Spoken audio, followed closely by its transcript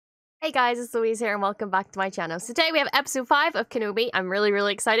Hey guys, it's Louise here and welcome back to my channel. So today we have episode 5 of Kenobi. I'm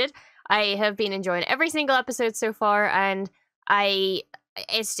really excited. I have been enjoying every single episode so far and it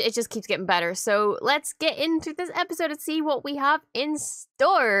just keeps getting better. So let's get into this episode and see what we have in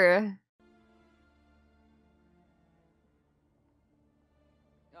store.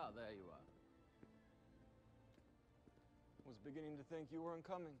 Ah, there you are. Was beginning to think you weren't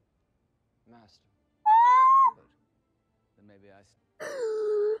coming, Master. Good. Then maybe I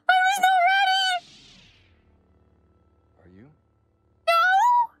was not ready! Are you? No!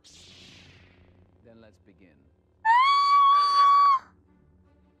 Then let's begin.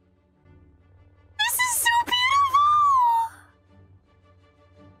 This is so beautiful!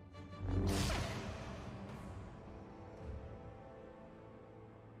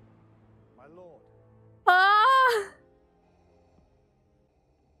 My lord.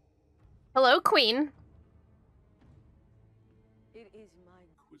 Hello, Queen. It is my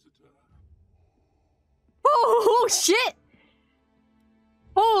Inquisitor. Oh, shit!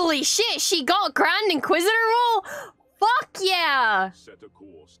 Holy shit, she got Grand Inquisitor role? Fuck yeah! Set a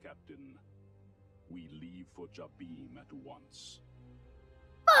course, Captain. We leave for Jabim at once.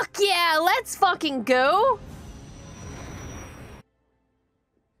 Fuck yeah, let's fucking go!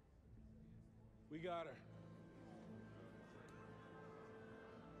 We got her.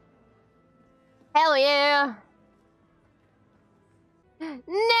 Hell yeah! Ned!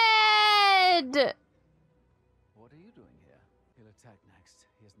 What are you doing here? He'll attack next.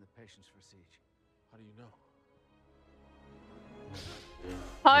 He hasn't the patience for siege. How do you know?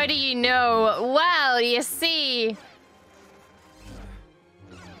 How do you know? Well, you see.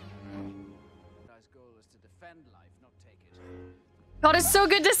 Guy's goal is to defend life, not take it. God, it's so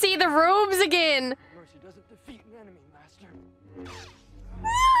good to see the robes again. Mercy doesn't defeat an enemy, Master.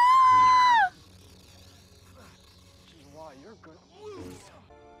 Which is why you're gonna lose.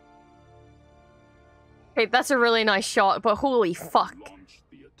 Okay, that's a really nice shot, but holy fuck. Launch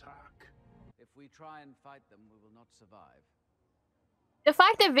the attack. If we try and fight them, we will not survive. The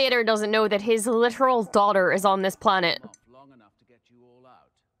fact that Vader doesn't know that his literal daughter is on this planet. Off long enough to get you all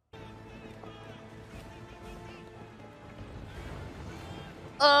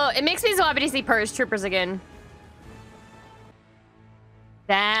out. It makes me so happy to see Purge Troopers again.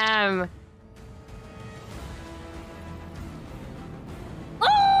 Damn.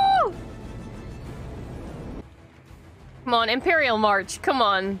 Oh! Come on, Imperial March, come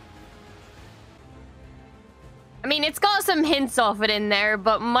on. I mean, it's got some hints of it in there,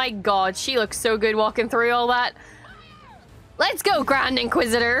 but my god, she looks so good walking through all that. Let's go, Grand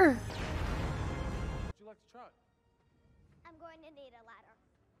Inquisitor! Would you like to try? I'm going to need a ladder.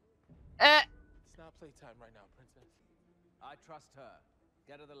 It's not playtime right now, Princess. I trust her.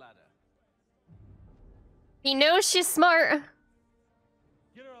 Get her the ladder. He knows she's smart.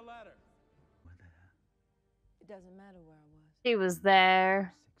 Get her a ladder. It doesn't matter where I was. She was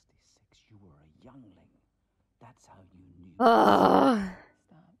there. 66, you were a youngling. That's how you knew. Ugh.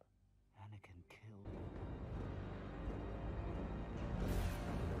 Stop. Anakin killed.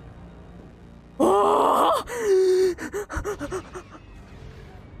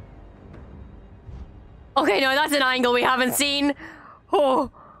 Okay, no, that's an angle we haven't seen.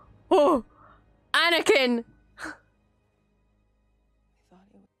 Oh, Anakin. I thought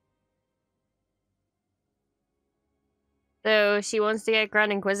it was. So she wants to get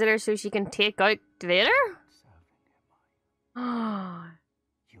Grand Inquisitor so she can take out Vader? Serving him, Oh,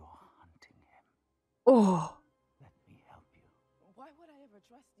 you're hunting him. Let me help you. Why would I ever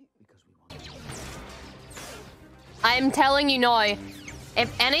trust you? Because we want I'm telling you now,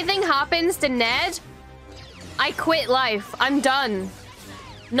 if anything happens to Ned, I quit life. I'm done.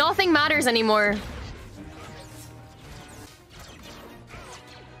 Nothing matters anymore.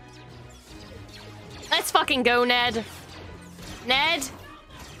 Let's fucking go, Ned. Ned.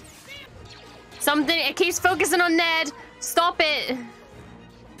 Something, it keeps focusing on Ned. Stop it.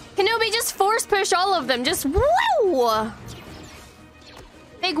 Kenobi, just force push all of them. Just woo!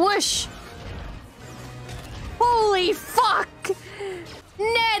 Big whoosh. Holy fuck!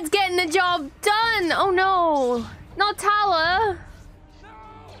 Ned's getting the job done! Oh no! Not Tala!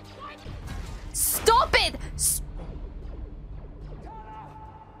 Stop it!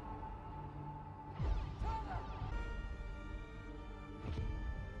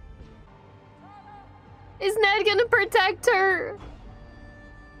 Is Ned gonna protect her?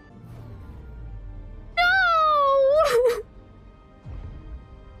 No!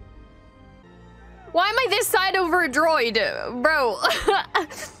 Why am I this side over a droid? Bro.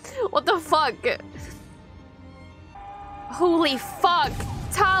 What the fuck? Holy fuck.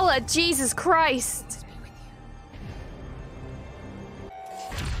 Tala, Jesus Christ.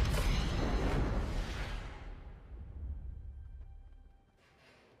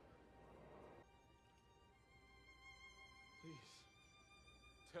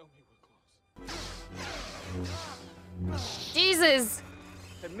 Tell me we're close. Jesus.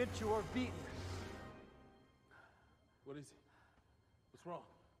 Admit you are beaten. What is it? What's wrong?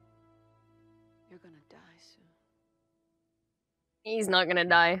 You're gonna die soon. He's not gonna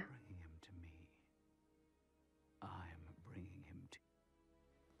die. Bringing him to me. I'm bringing him to.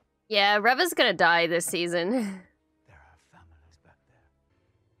 Yeah, Reva's gonna die this season. There are families back there.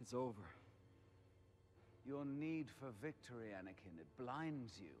 It's over. Your need for victory, Anakin, it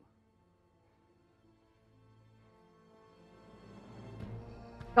blinds you.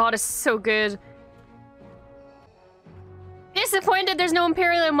 God, it's so good. Disappointed there's no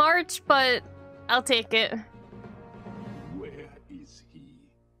Imperial March, but I'll take it. Where is he?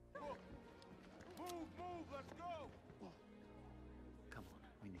 Move, let's go! Come on,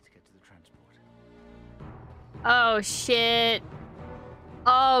 we need to get to the transport. Oh, shit.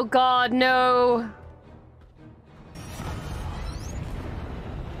 Oh, God, no.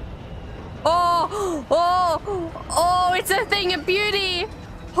 Oh, oh, oh, it's a thing of beauty.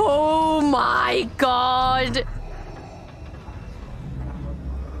 Oh, my God.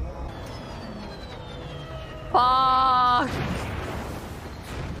 Fuck.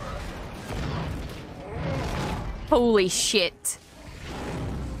 Holy shit.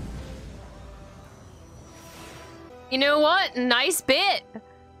 You know what? Nice bit.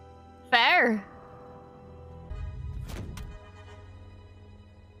 Fair.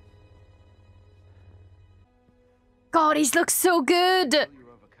 God, he looks so good. Will you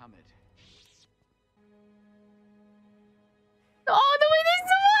overcome it? Oh, the way they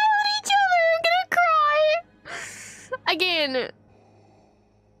smile at each other. I'm gonna cry. Again.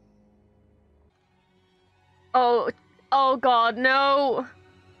 Oh, oh God, no.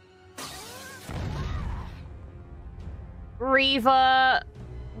 Reva.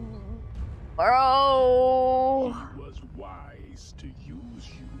 Bro. He was wise to use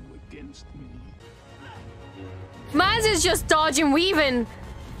you against me. Maz is just dodging, weaving.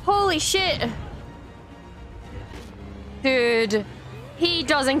 Holy shit. Dude, he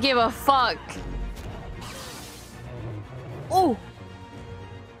doesn't give a fuck. Oh.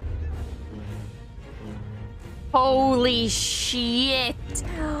 Holy shit.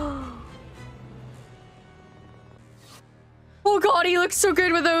 Oh God, he looks so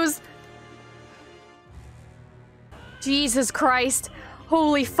good with those. Jesus Christ.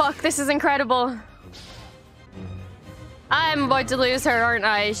 Holy fuck, this is incredible. I'm about to lose her, aren't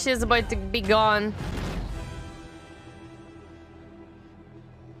I? She's about to be gone.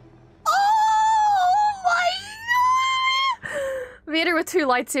 Oh my God! Vader with 2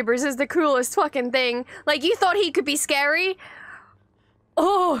 lightsabers is the coolest fucking thing. Like, you thought he could be scary?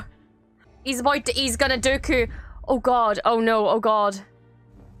 Oh! He's gonna Dooku. Oh God, oh no, oh God.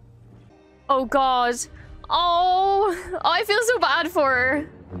 Oh God. Oh, I feel so bad for her.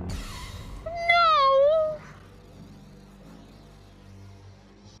 No!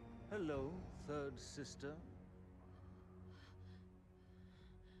 Hello, third sister.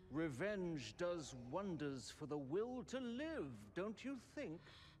 Revenge does wonders for the will to live, don't you think?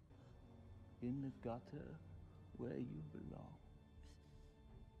 In the gutter where you belong.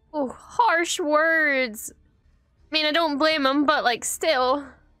 Oh, harsh words. I mean, I don't blame him, but like, still.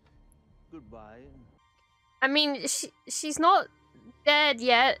 Goodbye. I mean, she's not dead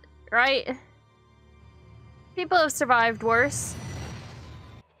yet, right? People have survived worse.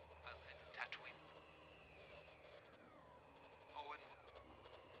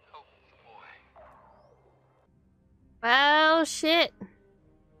 Well, shit.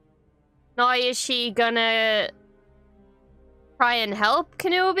 Now, is she gonna try and help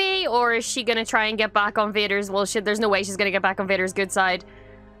Kenobi, or is she gonna try and get back on Vader's? Well, shit, there's no way she's gonna get back on Vader's good side.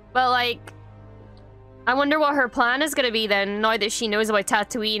 But, like, I wonder what her plan is gonna be then, now that she knows about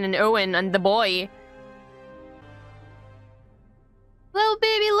Tatooine and Owen and the boy. Little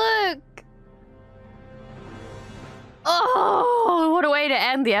baby, look! Oh, what a way to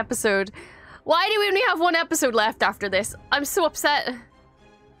end the episode. Why do we only have 1 episode left after this? I'm so upset.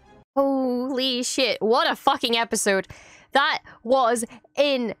 Holy shit, what a fucking episode. That was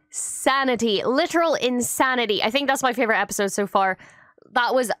insanity. Literal insanity. I think that's my favorite episode so far.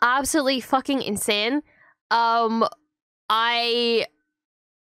 That was absolutely fucking insane. Oh my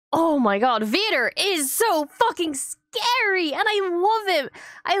God, Vader is so fucking scary and I love him.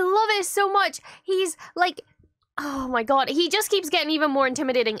 I love it so much. He's like, oh my God, he just keeps getting even more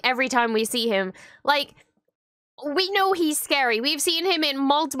intimidating every time we see him. Like, we know he's scary. We've seen him in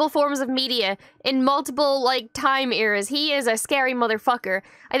multiple forms of media, in multiple, like, time eras. He is a scary motherfucker.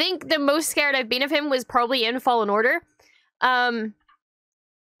 I think the most scared I've been of him was probably in Fallen Order.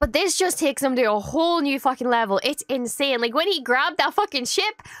 But this just takes him to a whole new fucking level. It's insane. Like, when he grabbed that fucking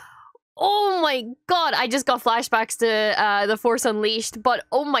ship, oh my god, I just got flashbacks to The Force Unleashed, but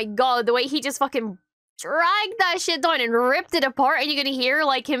oh my god, the way he just fucking dragged that shit down and ripped it apart, and you're gonna hear,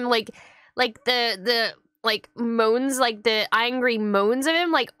 like, him, like the like, moans, like, the angry moans of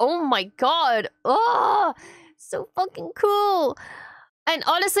him, like, oh my god, oh, so fucking cool. And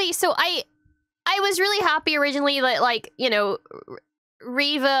honestly, so I was really happy originally that, like, you know,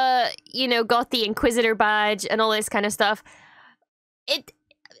 Reva, you know, got the Inquisitor badge and all this kind of stuff.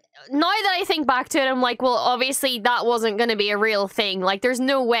 Now that I think back to it, I'm like, well, obviously that wasn't going to be a real thing. Like, there's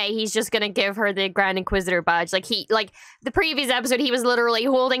no way he's just going to give her the Grand Inquisitor badge. Like, the previous episode, he was literally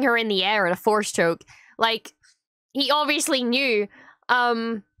holding her in the air in a force choke. Like, he obviously knew.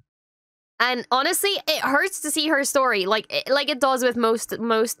 And honestly, it hurts to see her story. Like it does with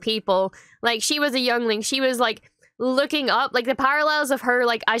most people. Like, she was a youngling. She was, like, looking up, like, the parallels of her,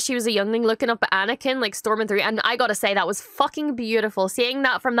 like, as she was a youngling, looking up at Anakin, like, storming through, and I gotta say, that was fucking beautiful. Seeing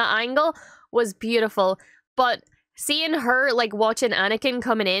that from that angle was beautiful, but seeing her, like, watching Anakin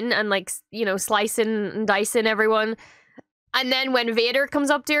coming in and, like, you know, slicing and dicing everyone, and then when Vader comes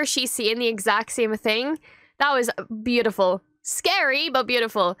up to her, she's seeing the exact same thing, that was beautiful. Scary, but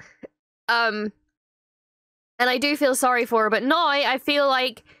beautiful. And I do feel sorry for her, but now I feel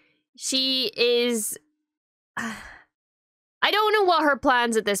like she is... I don't know what her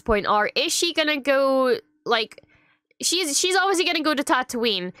plans at this point are. Is she gonna go, like, she's obviously gonna go to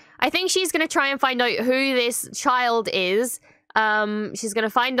Tatooine. I think she's gonna try and find out who this child is. She's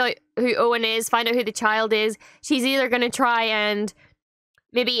gonna find out who Owen is, find out who the child is. She's either gonna try and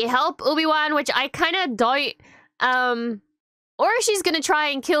maybe help Obi-Wan, which I kind of doubt, or she's gonna try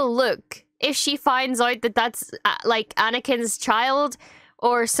and kill Luke if she finds out that that's, like, Anakin's child,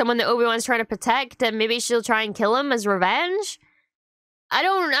 or someone that Obi-Wan's trying to protect, and maybe she'll try and kill him as revenge. I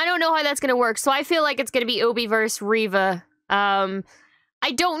don't know how that's gonna work, so I feel like it's gonna be Obi versus Reva. I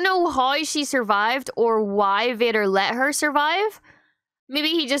don't know how she survived, or why Vader let her survive. Maybe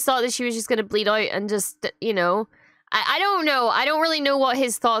he just thought that she was just gonna bleed out and just, you know... I don't know. I don't really know what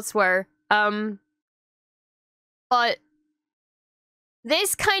his thoughts were. But...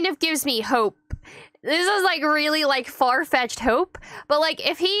 this kind of gives me hope. This is, like, really, like, far-fetched hope. But, like,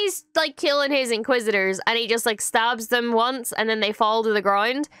 if he's, like, killing his Inquisitors and he just, like, stabs them once and then they fall to the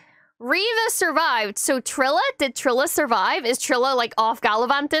ground, Reva survived. So Trilla? Did Trilla survive? Is Trilla, like, off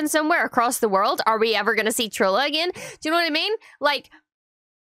gallivanting somewhere across the world? Are we ever gonna see Trilla again? Do you know what I mean? Like,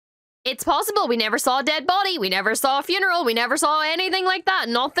 it's possible. We never saw a dead body. We never saw a funeral. We never saw anything like that.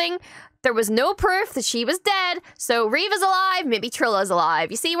 Nothing. There was no proof that she was dead, so Reva's alive, maybe Trilla's alive.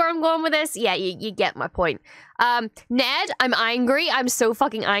 You see where I'm going with this? Yeah, you get my point. Ned, I'm angry. I'm so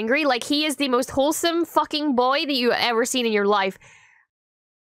fucking angry. Like, he is the most wholesome fucking boy that you've ever seen in your life.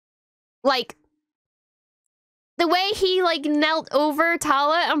 Like, the way he, like, knelt over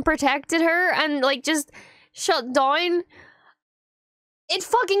Tala and protected her and, like, just shut down... it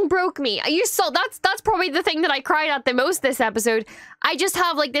fucking broke me. You saw, that's probably the thing that I cried at the most this episode. I just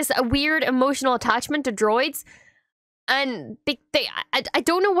have, like, this weird emotional attachment to droids. And I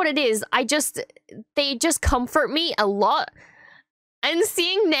don't know what it is. They just comfort me a lot. And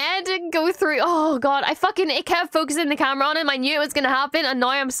seeing Ned go through, oh god, it kept focusing the camera on him. I knew it was gonna happen, and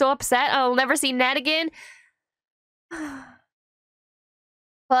now I'm so upset I'll never see Ned again.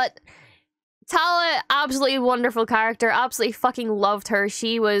 But... Tala, absolutely wonderful character. Absolutely fucking loved her.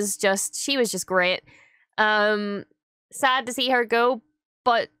 She was just great. Sad to see her go,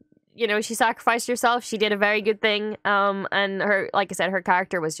 but, you know, she sacrificed herself. She did a very good thing. And her, like I said, her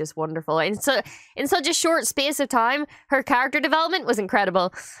character was just wonderful. And so, in such a short space of time, her character development was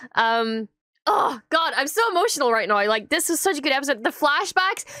incredible. Oh, God, I'm so emotional right now. Like, this was such a good episode. The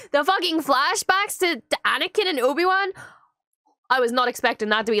fucking flashbacks to Anakin and Obi-Wan. I was not expecting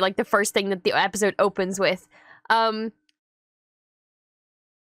that to be, like, the first thing that the episode opens with. Oh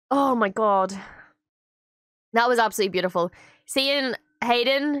my god. That was absolutely beautiful. Seeing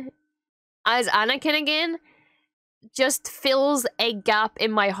Hayden as Anakin again just fills a gap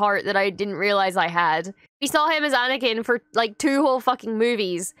in my heart that I didn't realize I had. We saw him as Anakin for, like, 2 whole fucking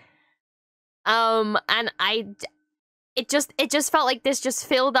movies. And it just felt like this just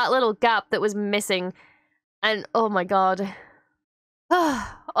filled that little gap that was missing. And, oh my god.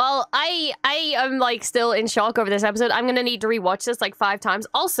 Well, I am, like, still in shock over this episode. I'm gonna need to rewatch this, like, 5 times.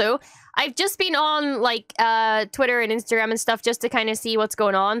 Also, I've just been on, like, Twitter and Instagram and stuff just to kind of see what's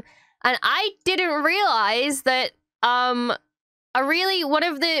going on. And I didn't realize that, one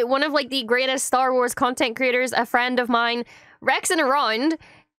of, like, the greatest Star Wars content creators, a friend of mine, Rex and Around,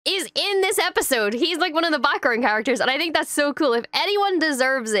 is in this episode. He's like one of the background characters, and I think that's so cool. If anyone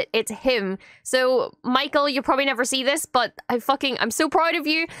deserves it, it's him. So, Michael, you'll probably never see this, but I'm so proud of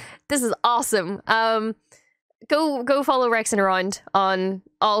you. This is awesome. Go follow Rexon around on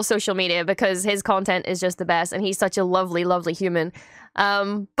all social media because his content is just the best, and he's such a lovely, lovely human.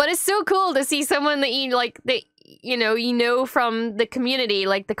 But it's so cool to see someone that you know from the community,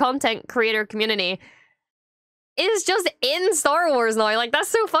 like the content creator community, is just in Star Wars now. Like, that's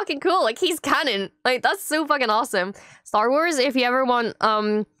so fucking cool. Like, he's canon. Like, that's so fucking awesome. Star Wars, if you ever want,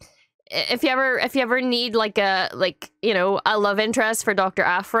 if you ever need like a love interest for Dr.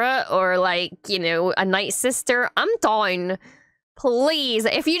 Aphra, or like, you know, a Night Sister, I'm down. Please,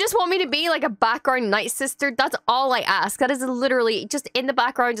 if you just want me to be like a background Night Sister, that's all I ask. That is literally just in the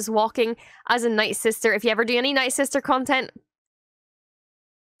background, just walking as a Night Sister. If you ever do any Night Sister content,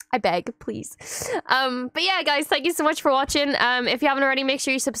 I beg, please. But yeah, guys, thank you so much for watching. If you haven't already, make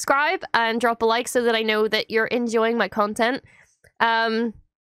sure you subscribe and drop a like so that I know that you're enjoying my content. I'm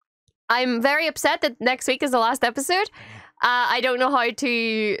very upset that next week is the last episode. I don't know how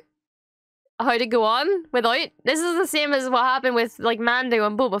to go on without. This is the same as what happened with like Mando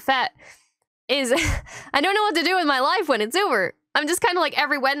and Boba Fett. Is I don't know what to do with my life when it's over. I'm just kind of like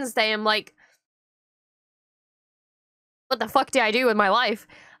every Wednesday, I'm like, what the fuck do I do with my life?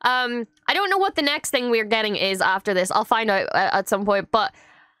 I don't know what the next thing we're getting is after this. I'll find out at some point, but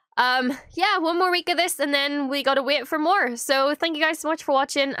yeah, one more week of this and then we gotta wait for more. So thank you guys so much for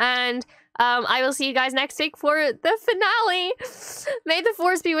watching, and I will see you guys next week for the finale. May the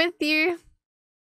Force be with you.